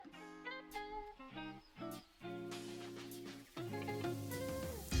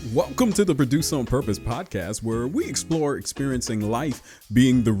Welcome to the Produce on Purpose podcast, where we explore experiencing life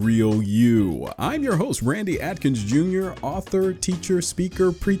being the real you. I'm your host, Randy Atkins Jr., author, teacher,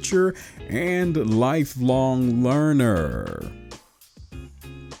 speaker, preacher, and lifelong learner.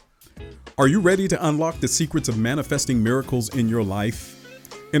 Are you ready to unlock the secrets of manifesting miracles in your life?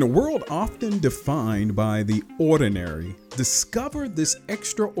 In a world often defined by the ordinary, discover this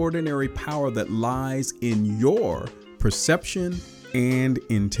extraordinary power that lies in your perception and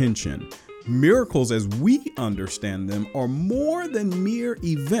intention. Miracles, as we understand them, are more than mere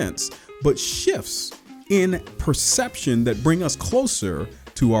events, but shifts in perception that bring us closer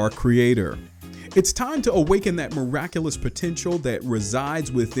to our Creator. It's time to awaken that miraculous potential that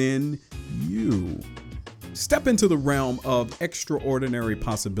resides within you. Step into the realm of extraordinary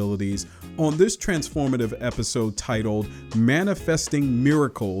possibilities on this transformative episode titled Manifesting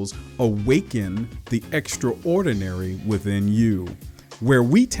Miracles, Awaken the Extraordinary Within You, where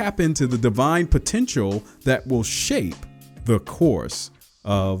we tap into the divine potential that will shape the course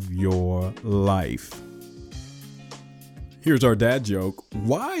of your life. Here's our dad joke.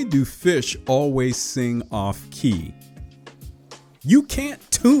 Why do fish always sing off key? You can't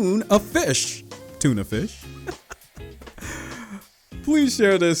tune a fish. Tuna fish. Please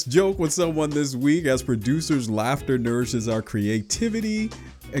share this joke with someone this week, as producers' laughter nourishes our creativity,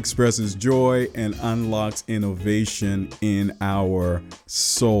 expresses joy, and unlocks innovation in our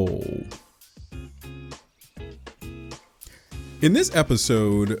soul. In this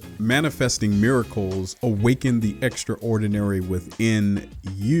episode, Manifesting Miracles, Awaken the Extraordinary Within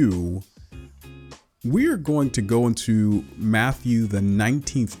You, we are going to go into Matthew, the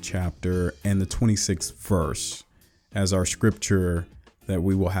 19th chapter and the 26th verse as our scripture that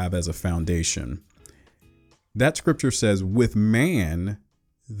we will have as a foundation. That scripture says, with man,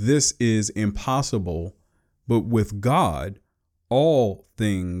 this is impossible, but with God, all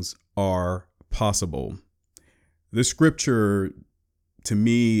things are possible. This scripture, to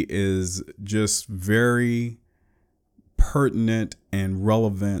me, is just very pertinent and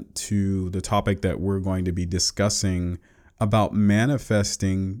relevant to the topic that we're going to be discussing about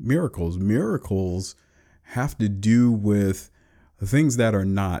manifesting miracles. Miracles have to do with things that are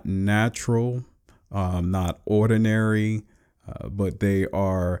not natural, not ordinary, but they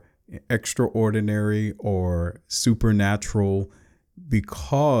are extraordinary or supernatural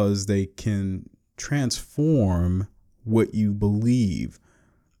because they can transform what you believe.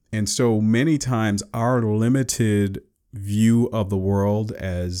 And so many times our limited view of the world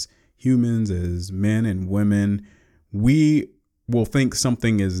as humans, as men and women, we will think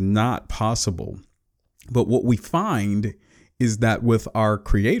something is not possible. But what we find is that with our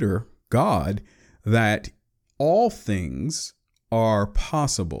Creator, God, that all things are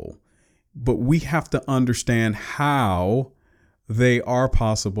possible, but we have to understand how they are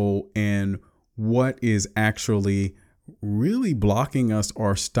possible and what is actually really blocking us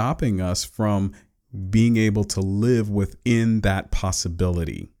or stopping us from being able to live within that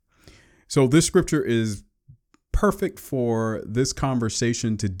possibility. So this scripture is perfect for this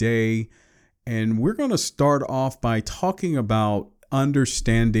conversation today. And we're going to start off by talking about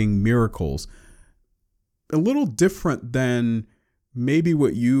understanding miracles. A little different than maybe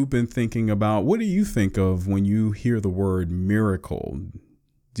what you've been thinking about. What do you think of when you hear the word miracle?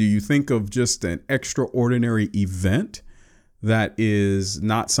 Do you think of just an extraordinary event that is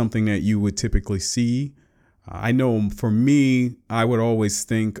not something that you would typically see? I know for me, I would always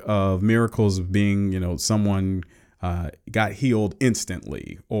think of miracles of being, someone got healed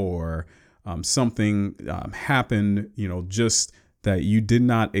instantly, or something happened, just that you did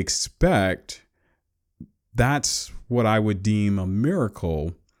not expect. That's what I would deem a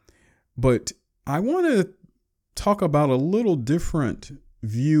miracle. But I want to talk about a little different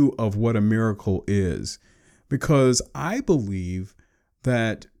view of what a miracle is, because I believe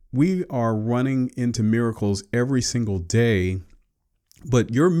that we are running into miracles every single day,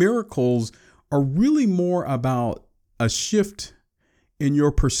 but your miracles are really more about a shift in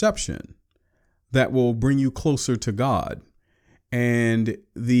your perception that will bring you closer to God. And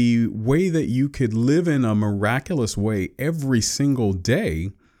the way that you could live in a miraculous way every single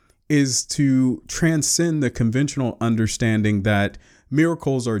day is to transcend the conventional understanding that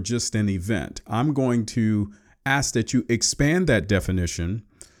miracles are just an event. I'm going to ask that you expand that definition,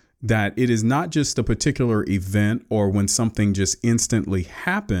 that it is not just a particular event or when something just instantly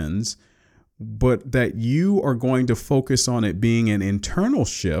happens, but that you are going to focus on it being an internal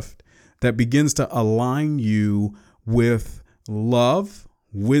shift that begins to align you with love,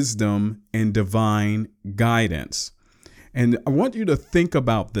 wisdom, and divine guidance. And I want you to think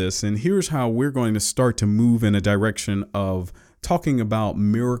about this. And here's how we're going to start to move in a direction of talking about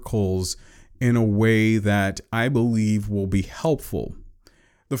miracles in a way that I believe will be helpful.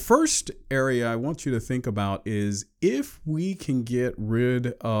 The first area I want you to think about is if we can get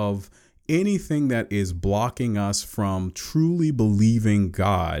rid of anything that is blocking us from truly believing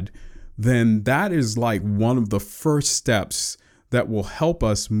God, then that is like one of the first steps that will help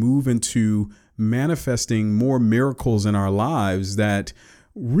us move into manifesting more miracles in our lives that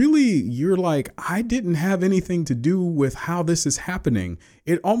really you're like, I didn't have anything to do with how this is happening.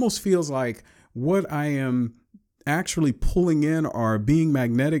 It almost feels like what I am actually pulling in or being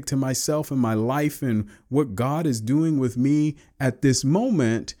magnetic to myself and my life and what God is doing with me at this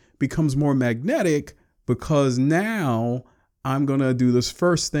moment becomes more magnetic because now I'm going to do this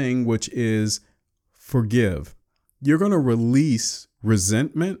first thing, which is forgive. You're going to release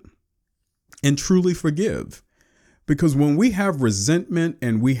resentment and truly forgive. Because when we have resentment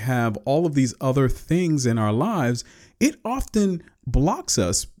and we have all of these other things in our lives, it often blocks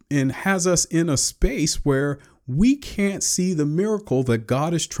us and has us in a space where we can't see the miracle that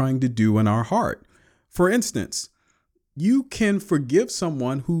God is trying to do in our heart. For instance, you can forgive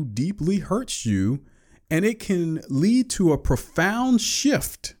someone who deeply hurts you, and it can lead to a profound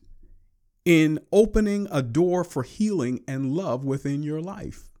shift in opening a door for healing and love within your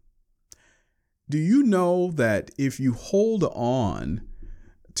life. Do you know that if you hold on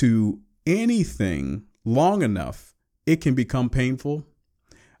to anything long enough, it can become painful?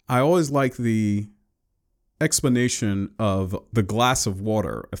 I always like the explanation of the glass of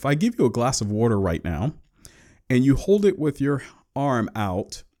water. If I give you a glass of water right now and you hold it with your arm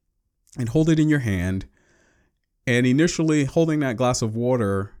out and hold it in your hand, and initially holding that glass of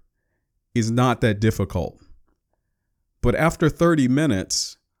water is not that difficult. But after 30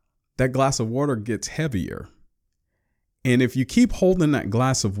 minutes, that glass of water gets heavier. And if you keep holding that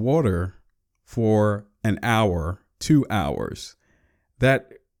glass of water for an hour, 2 hours,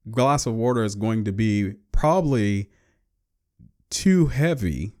 that glass of water is going to be probably too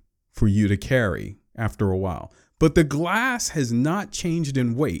heavy for you to carry after a while. But the glass has not changed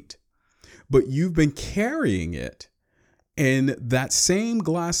in weight, but you've been carrying it. And that same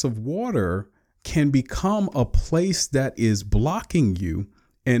glass of water can become a place that is blocking you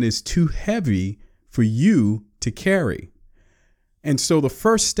and is too heavy for you to carry. And so the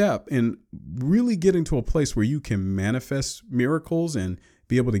first step in really getting to a place where you can manifest miracles and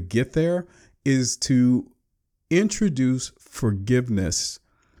be able to get there is to introduce forgiveness.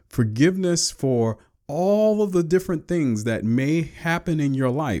 Forgiveness for all of the different things that may happen in your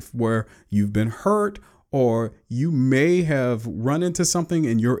life where you've been hurt, or you may have run into something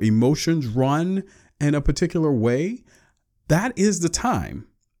and your emotions run in a particular way. That is the time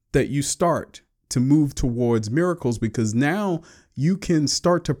that you start to move towards miracles, because now you can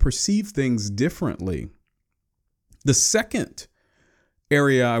start to perceive things differently. The second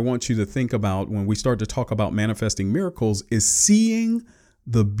area I want you to think about when we start to talk about manifesting miracles is seeing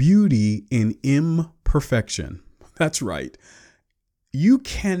the beauty in imperfection. That's right. You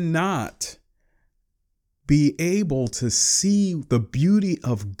cannot be able to see the beauty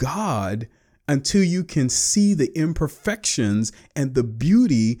of God until you can see the imperfections and the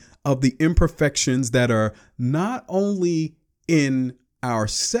beauty of the imperfections that are not only in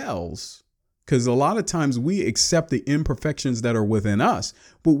ourselves, because a lot of times we accept the imperfections that are within us,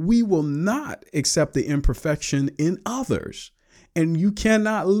 but we will not accept the imperfection in others. And you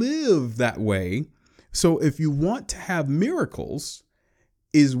cannot live that way. So if you want to have miracles,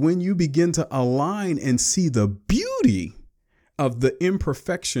 is when you begin to align and see the beauty of the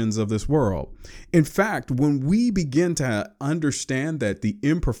imperfections of this world. In fact, when we begin to understand that the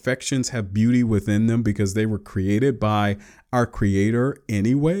imperfections have beauty within them because they were created by our Creator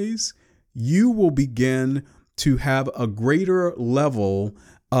anyways, you will begin to have a greater level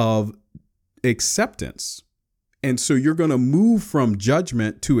of acceptance. And so you're going to move from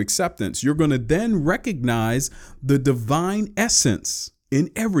judgment to acceptance. You're going to then recognize the divine essence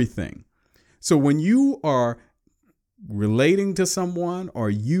in everything. So when you are relating to someone or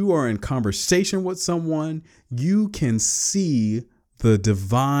you are in conversation with someone, you can see the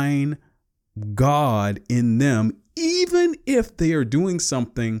divine God in them, even if they are doing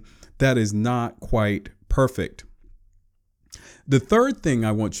something that is not quite perfect. The third thing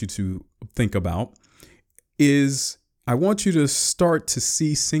I want you to think about is I want you to start to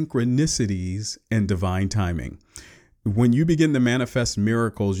see synchronicities and divine timing. When you begin to manifest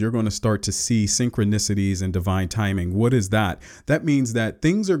miracles, you're going to start to see synchronicities and divine timing. What is that? That means that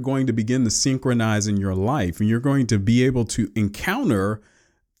things are going to begin to synchronize in your life, and you're going to be able to encounter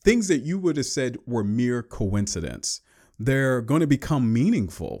things that you would have said were mere coincidence. they're going to become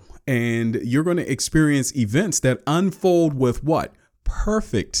meaningful, and you're going to experience events that unfold with what?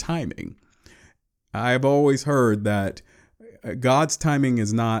 Perfect timing. I've always heard that God's timing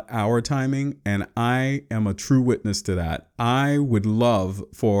is not our timing, and I am a true witness to that. I would love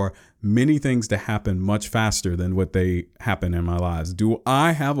for many things to happen much faster than what they happen in my lives. Do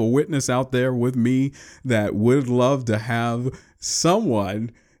I have a witness out there with me that would love to have someone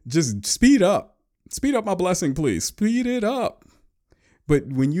just speed up my blessing, please? Speed it up. But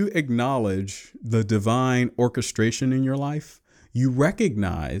when you acknowledge the divine orchestration in your life, you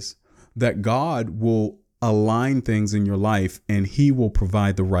recognize that God will align things in your life, and he will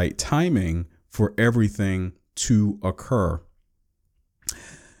provide the right timing for everything to occur.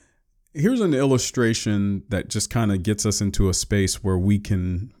 Here's an illustration that just kind of gets us into a space where we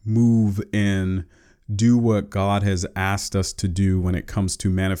can move in, do what God has asked us to do when it comes to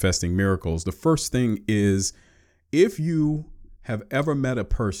manifesting miracles. The first thing is, if you have ever met a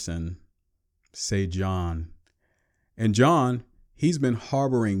person, say John, and John, he's been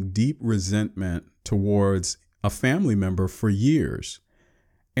harboring deep resentment towards a family member for years.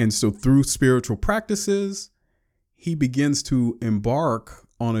 And so through spiritual practices, he begins to embark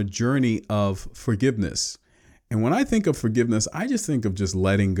on a journey of forgiveness. And when I think of forgiveness, I just think of just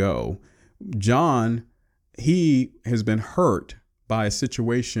letting go. John, he has been hurt by a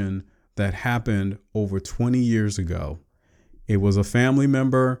situation that happened over 20 years ago. It was a family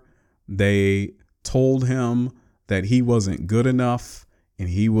member. They told him that he wasn't good enough, and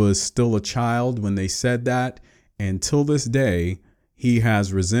he was still a child when they said that. And till this day, he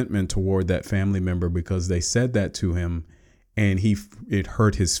has resentment toward that family member because they said that to him, and it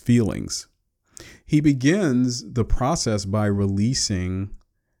hurt his feelings. He begins the process by releasing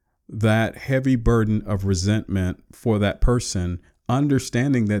that heavy burden of resentment for that person,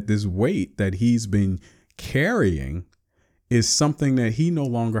 understanding that this weight that he's been carrying is something that he no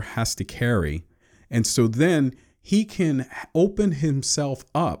longer has to carry. And so then he can open himself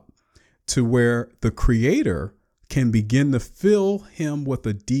up to where the Creator can begin to fill him with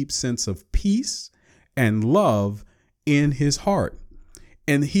a deep sense of peace and love in his heart.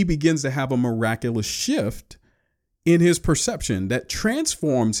 And he begins to have a miraculous shift in his perception that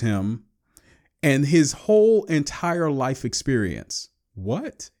transforms him and his whole entire life experience.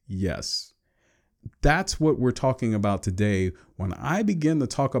 What? Yes. That's what we're talking about today. When I begin to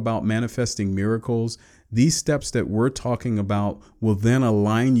talk about manifesting miracles, these steps that we're talking about will then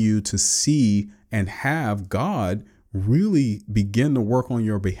align you to see and have God really begin to work on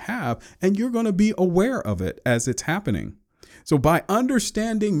your behalf, and you're going to be aware of it as it's happening. So by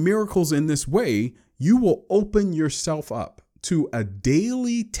understanding miracles in this way, you will open yourself up to a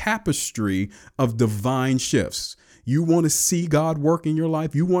daily tapestry of divine shifts. You want to see God work in your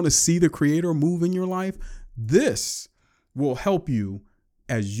life? You want to see the Creator move in your life? This will help you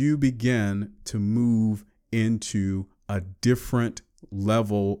as you begin to move into a different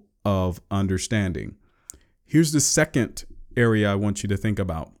level of understanding. Here's the second area I want you to think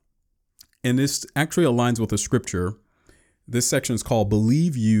about. And this actually aligns with a scripture. This section is called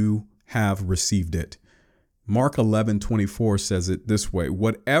Believe You Have Received It. Mark 11:24 says it this way: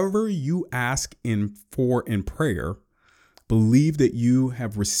 whatever you ask for in prayer, believe that you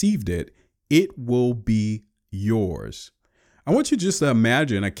have received it, it will be yours. I want you just to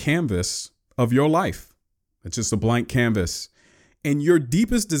imagine a canvas of your life. It's just a blank canvas. And your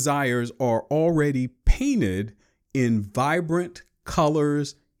deepest desires are already painted in vibrant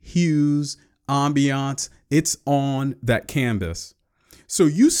colors, hues, ambiance. It's on that canvas. So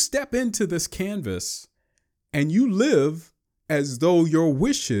you step into this canvas and you live as though your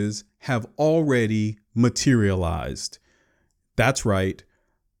wishes have already materialized. That's right.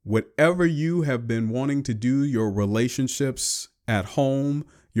 Whatever you have been wanting to do, your relationships at home,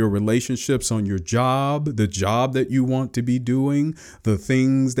 your relationships on your job, the job that you want to be doing, the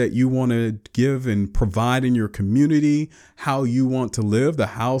things that you want to give and provide in your community, how you want to live, the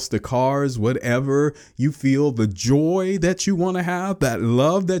house, the cars, whatever you feel, the joy that you want to have, that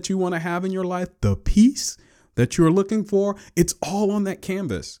love that you want to have in your life, the peace that you're looking for, it's all on that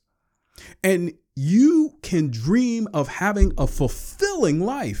canvas. And you can dream of having a fulfilling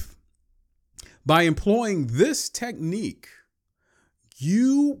life by employing this technique.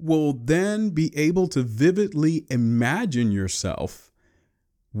 You will then be able to vividly imagine yourself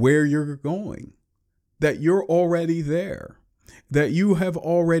where you're going, that you're already there, that you have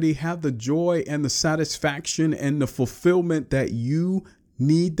already had the joy and the satisfaction and the fulfillment that you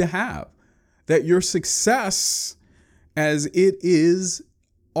need to have, that your success as it is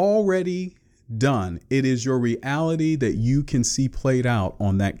already done. It is your reality that you can see played out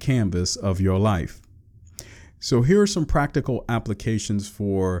on that canvas of your life. So here are some practical applications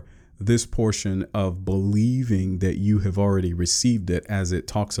for this portion of believing that you have already received it, as it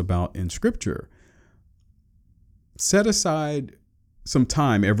talks about in Scripture. Set aside some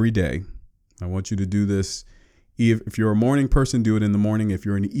time every day. I want you to do this. If you're a morning person, do it in the morning. If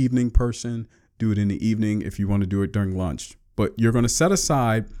you're an evening person, do it in the evening. If you want to do it during lunch. But you're going to set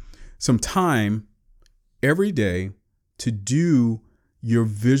aside some time every day to do your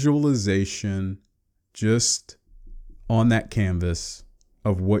visualization just on that canvas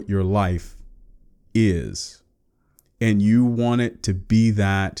of what your life is. And you want it to be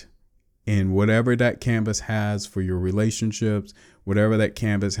that in whatever that canvas has for your relationships, whatever that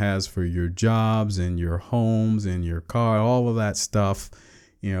canvas has for your jobs and your homes and your car, all of that stuff.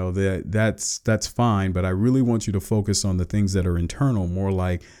 That's fine. But I really want you to focus on the things that are internal, more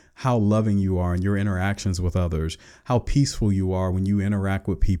like how loving you are in your interactions with others, how peaceful you are when you interact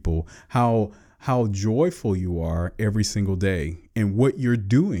with people, how joyful you are every single day, and what you're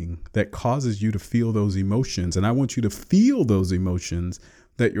doing that causes you to feel those emotions. And I want you to feel those emotions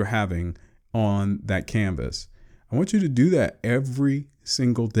that you're having on that canvas. I want you to do that every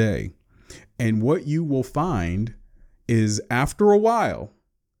single day. And what you will find is, after a while,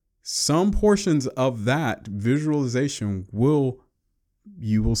 some portions of that visualization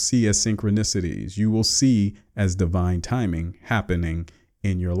you will see as synchronicities. You will see as divine timing happening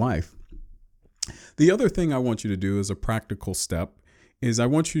in your life. The other thing I want you to do as a practical step is I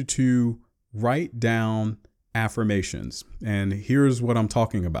want you to write down affirmations. And here's what I'm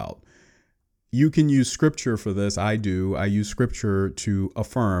talking about. You can use scripture for this. I use scripture to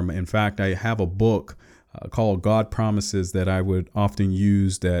affirm. In fact, I have a book called God Promises that I would often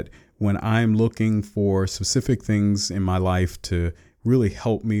use, that when I'm looking for specific things in my life to really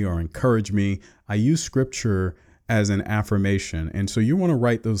help me or encourage me, I use scripture as an affirmation. And so you want to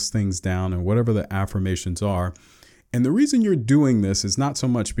write those things down, and whatever the affirmations are. And the reason you're doing this is not so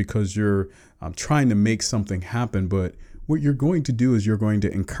much because you're trying to make something happen, but what you're going to do is you're going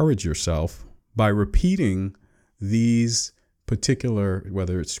to encourage yourself by repeating these particular,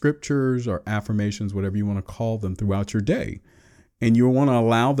 whether it's scriptures or affirmations, whatever you want to call them, throughout your day. And you want to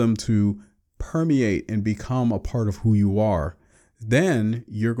allow them to permeate and become a part of who you are. Then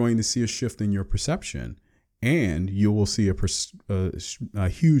you're going to see a shift in your perception, and you will see a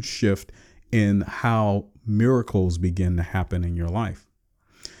huge shift in how miracles begin to happen in your life.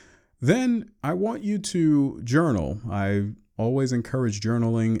 Then I want you to journal. I always encourage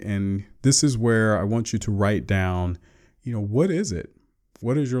journaling, and this is where I want you to write down, what is it?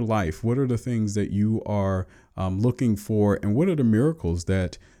 What is your life? What are the things that you are looking for, and what are the miracles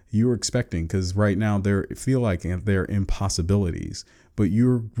that you're expecting? Because right now they feel like they're impossibilities, but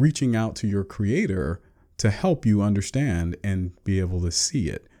you're reaching out to your Creator to help you understand and be able to see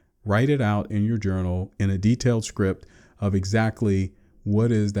it. Write it out in your journal in a detailed script of exactly what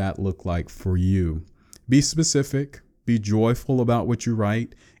does that look like for you. Be specific, be joyful about what you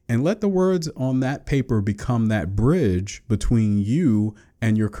write, and let the words on that paper become that bridge between you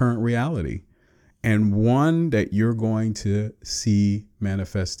and your current reality, and one that you're going to see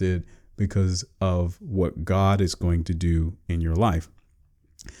manifested because of what God is going to do in your life.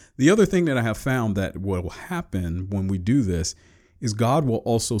 The other thing that I have found that will happen when we do this is God will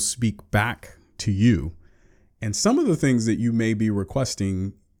also speak back to you. And some of the things that you may be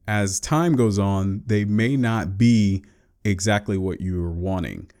requesting, as time goes on, they may not be exactly what you're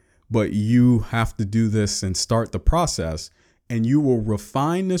wanting, but you have to do this and start the process, and you will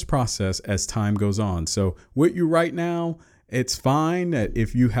refine this process as time goes on. So what you write now, it's fine that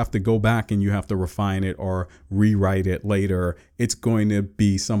if you have to go back and you have to refine it or rewrite it later, it's going to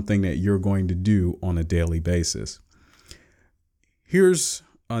be something that you're going to do on a daily basis. Here's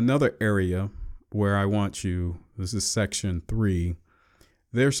another area where I want you, this is section 3.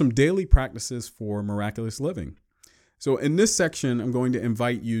 There's some daily practices for miraculous living. So in this section, I'm going to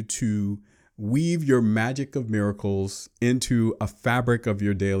invite you to weave your magic of miracles into a fabric of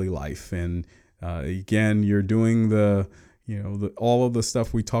your daily life. And again, you're doing all of the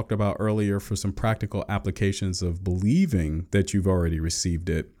stuff we talked about earlier for some practical applications of believing that you've already received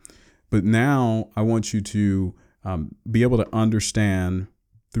it. But now I want you to be able to understand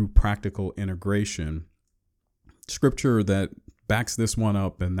through practical integration. Scripture that backs this one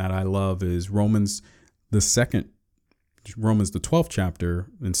up and that I love is Romans, the 12th chapter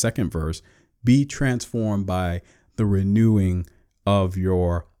and 2nd verse. Be transformed by the renewing of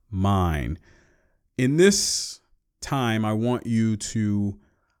your mind. In this time, I want you to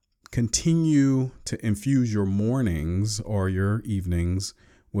continue to infuse your mornings or your evenings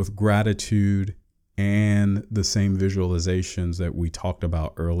with gratitude and the same visualizations that we talked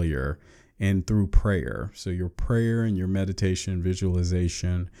about earlier. and through prayer. So your prayer and your meditation,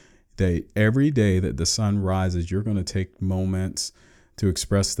 visualization, that every day that the sun rises, you're going to take moments to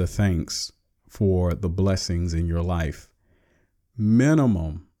express the thanks for the blessings in your life.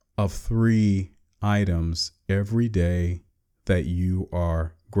 Minimum of 3 items every day that you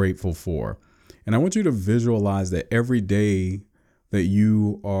are grateful for. And I want you to visualize that every day that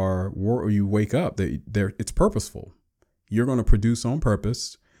you wake up, that it's purposeful. You're going to produce on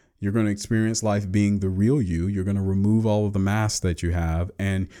purpose. You're going to experience life being the real you. You're going to remove all of the masks that you have,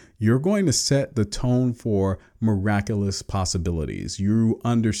 and you're going to set the tone for miraculous possibilities. You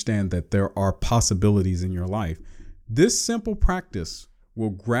understand that there are possibilities in your life. This simple practice will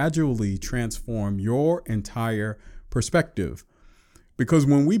gradually transform your entire perspective. Because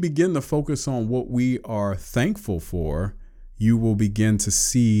when we begin to focus on what we are thankful for, you will begin to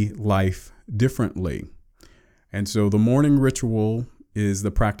see life differently. And so the morning ritual is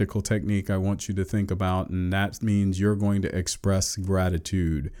the practical technique I want you to think about. And that means you're going to express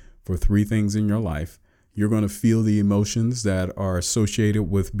gratitude for 3 things in your life. You're going to feel the emotions that are associated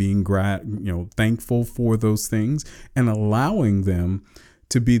with being thankful for those things and allowing them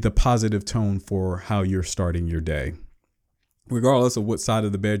to be the positive tone for how you're starting your day. Regardless of what side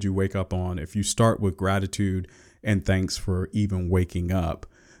of the bed you wake up on, if you start with gratitude and thanks for even waking up,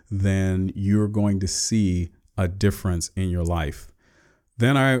 then you're going to see a difference in your life.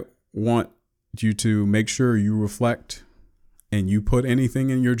 Then I want you to make sure you reflect and you put anything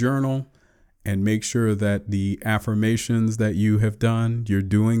in your journal, and make sure that the affirmations that you have done, you're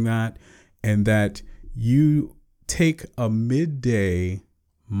doing that, and that you take a midday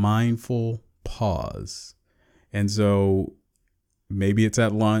mindful pause. And so maybe it's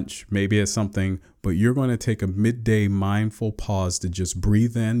at lunch, maybe it's something, but you're going to take a midday mindful pause to just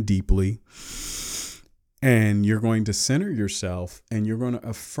breathe in deeply. And you're going to center yourself, and you're going to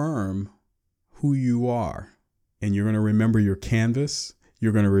affirm who you are. And you're going to remember your canvas.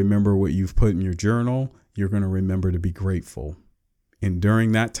 You're going to remember what you've put in your journal. You're going to remember to be grateful. And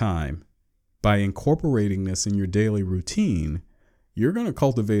during that time, by incorporating this in your daily routine, you're going to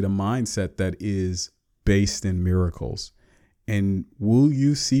cultivate a mindset that is based in miracles. And will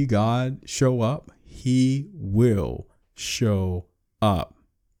you see God show up? He will show up.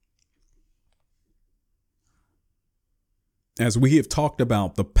 As we have talked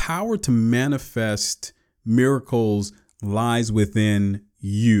about, the power to manifest miracles lies within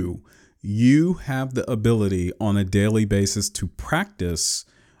you. You have the ability on a daily basis to practice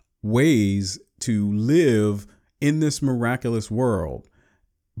ways to live in this miraculous world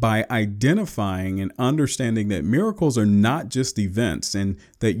by identifying and understanding that miracles are not just events, and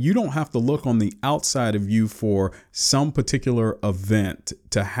that you don't have to look on the outside of you for some particular event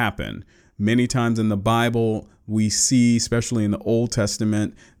to happen. Many times in the Bible, we see, especially in the Old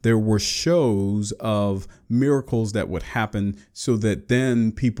Testament, there were shows of miracles that would happen so that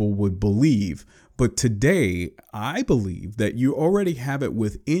then people would believe. But today, I believe that you already have it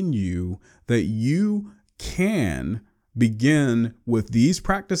within you that you can begin with these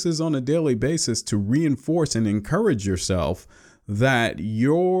practices on a daily basis to reinforce and encourage yourself that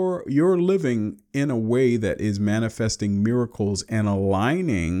you're living in a way that is manifesting miracles and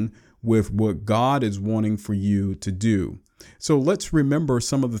aligning with what God is wanting for you to do. So let's remember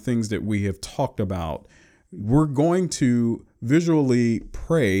some of the things that we have talked about. We're going to visually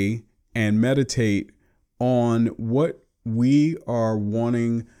pray and meditate on what we are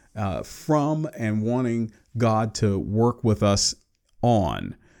wanting from and wanting God to work with us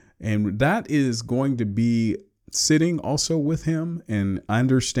on. And that is going to be sitting also with Him and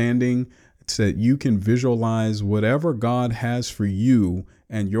understanding that you can visualize whatever God has for you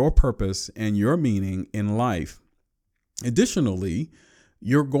and your purpose and your meaning in life. Additionally,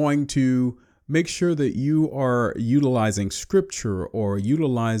 you're going to make sure that you are utilizing scripture or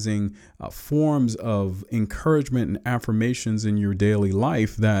utilizing forms of encouragement and affirmations in your daily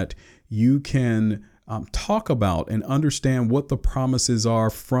life that you can talk about and understand what the promises are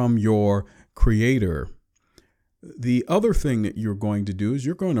from your Creator. The other thing that you're going to do is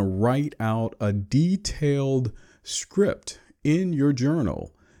you're going to write out a detailed script in your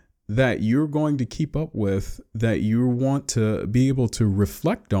journal that you're going to keep up with, that you want to be able to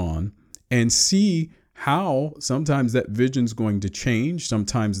reflect on and see how sometimes that vision's going to change.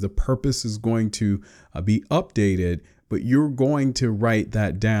 Sometimes the purpose is going to be updated, but you're going to write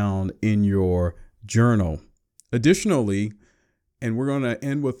that down in your journal. Additionally, and we're going to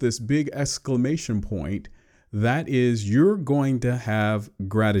end with this big exclamation point, that is, you're going to have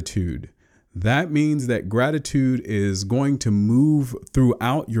gratitude. That means that gratitude is going to move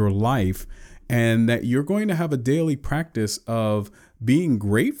throughout your life, and that you're going to have a daily practice of being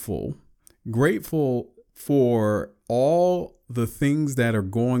grateful Grateful for all the things that are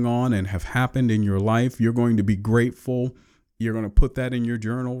going on and have happened in your life. You're going to be grateful. You're going to put that in your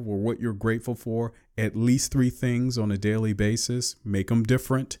journal for what you're grateful for. At least 3 things on a daily basis. Make them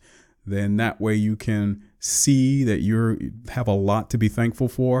different. Then that way you can see that you have a lot to be thankful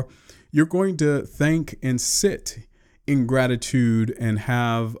for. You're going to thank and sit in gratitude and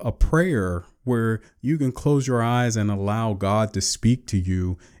have a prayer where you can close your eyes and allow God to speak to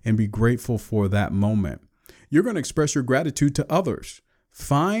you and be grateful for that moment. You're going to express your gratitude to others.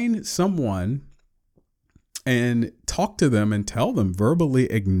 Find someone and talk to them and tell them,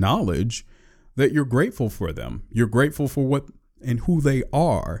 verbally acknowledge that you're grateful for them. You're grateful for what and who they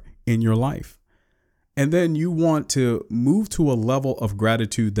are in your life. And then you want to move to a level of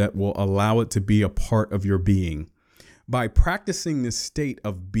gratitude that will allow it to be a part of your being. By practicing this state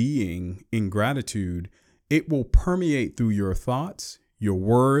of being in gratitude, it will permeate through your thoughts, your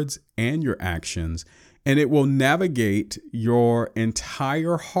words, and your actions, and it will navigate your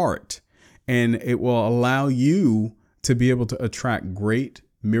entire heart, and it will allow you to be able to attract great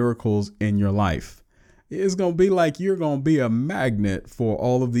miracles in your life. It's going to be like you're going to be a magnet for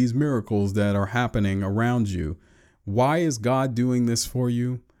all of these miracles that are happening around you. Why is God doing this for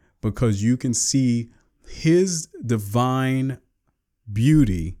you? Because you can see His divine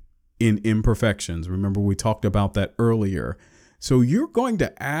beauty in imperfections. Remember, we talked about that earlier. So you're going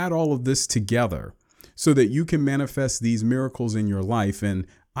to add all of this together so that you can manifest these miracles in your life. And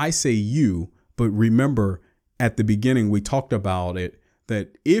I say you, but remember at the beginning, we talked about it,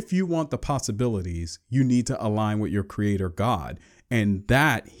 that if you want the possibilities, you need to align with your creator, God, and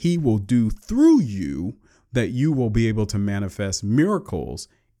that He will do through you, that you will be able to manifest miracles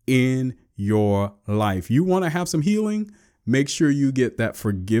in your life. You want to have some healing? Make sure you get that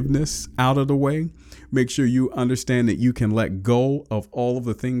forgiveness out of the way. Make sure you understand that you can let go of all of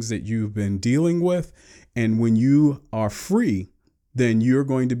the things that you've been dealing with. And when you are free, then you're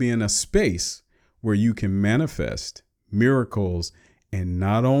going to be in a space where you can manifest miracles. And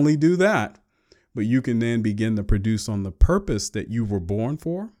not only do that, but you can then begin to produce on the purpose that you were born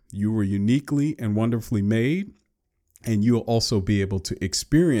for. You were uniquely and wonderfully made. And you'll also be able to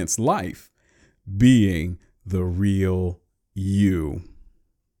experience life being the real you.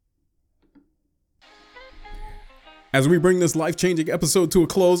 As we bring this life-changing episode to a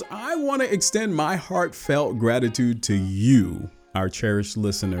close, I want to extend my heartfelt gratitude to you, our cherished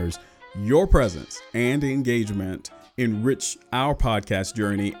listeners. Your presence and engagement enrich our podcast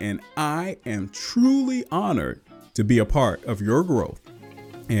journey, and I am truly honored to be a part of your growth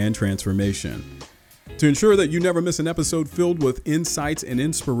and transformation. To ensure that you never miss an episode filled with insights and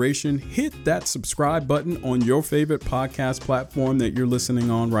inspiration, hit that subscribe button on your favorite podcast platform that you're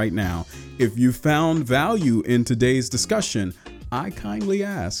listening on right now. If you found value in today's discussion, I kindly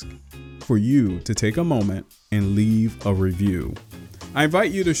ask for you to take a moment and leave a review. I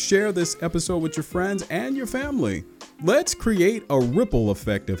invite you to share this episode with your friends and your family. Let's create a ripple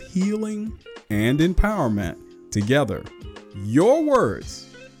effect of healing and empowerment together. Your words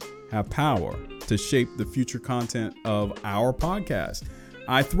have power to shape the future content of our podcast.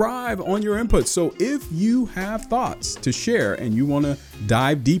 I thrive on your input. So if you have thoughts to share and you want to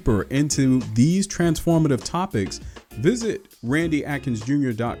dive deeper into these transformative topics, visit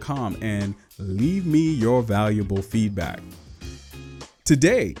randyatkinsjr.com and leave me your valuable feedback.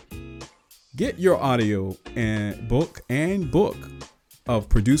 Today, get your audio and book of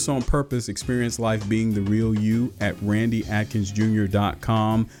Produce on Purpose, Experience Life Being the Real You at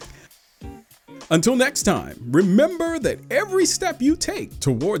randyatkinsjr.com. Until next time, remember that every step you take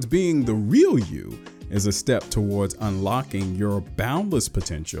towards being the real you is a step towards unlocking your boundless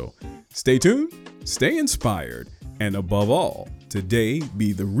potential. Stay tuned, stay inspired, and above all, today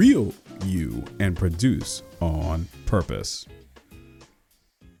be the real you and produce on purpose.